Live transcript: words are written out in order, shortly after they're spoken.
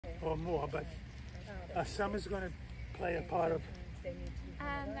or more, but Summer's going to play a part of...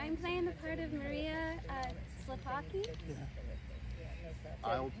 I'm playing the part of Maria Slepaki. Yeah.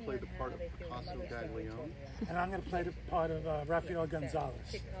 I'll play the part of Picasso Gaglione. And I'm going to play the part of Rafael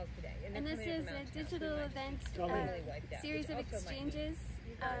Gonzalez. And this is a digital event, series of exchanges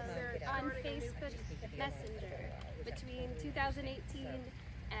on Facebook Messenger between 2018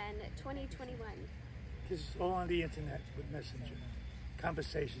 and 2021. This is all on the internet with Messenger.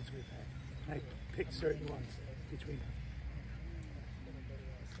 Conversations we've had. I picked certain ones between them.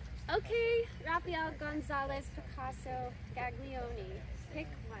 Okay, Rafael Gonzalez, Picasso, Gaglione. Pick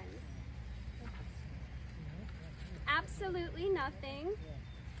one. Absolutely nothing.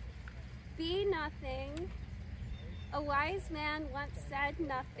 Be nothing. A wise man once said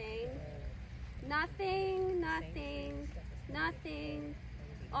nothing. Nothing, nothing, nothing.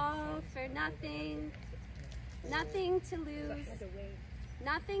 All for nothing. Nothing to lose.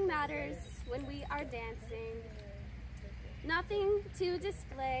 Nothing matters when we are dancing. Nothing to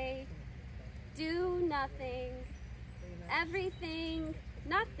display. Do nothing. Everything,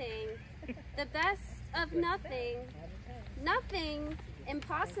 nothing. The best of nothing. Nothing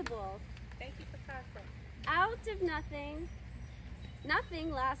impossible. Thank you, Picasso. Out of nothing.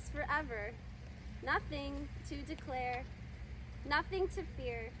 Nothing lasts forever. Nothing to declare. Nothing to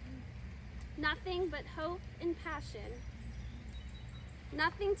fear. Nothing but hope and passion.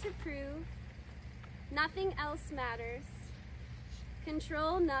 Nothing to prove. Nothing else matters.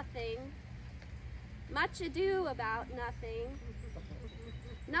 Control nothing. Much ado about nothing.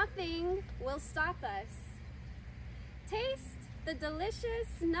 Nothing will stop us. Taste the delicious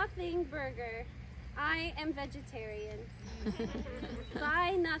nothing burger. I am vegetarian.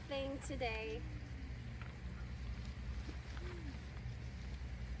 Buy nothing today.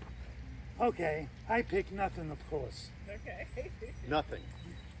 Okay, I pick nothing, of course. Okay. Nothing.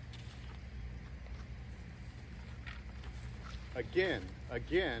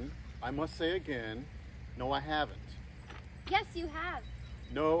 Again, I must say again, no, I haven't. Yes, you have.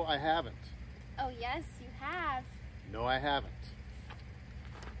 No, I haven't. Oh, yes, you have. No, I haven't.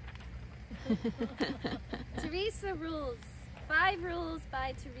 Teresa rules. 5 rules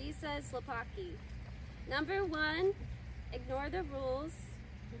by Teresa Slepaki. Number 1, ignore the rules.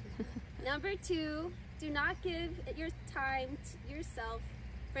 Number 2, do not give your time to yourself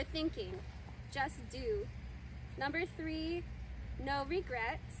for thinking. Just do. Number 3, no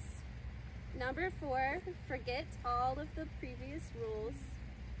regrets. Number 4, forget all of the previous rules.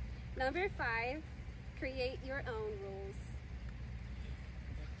 Number 5, create your own rules.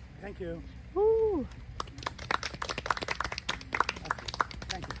 Thank you. Woo!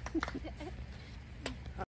 Thank you.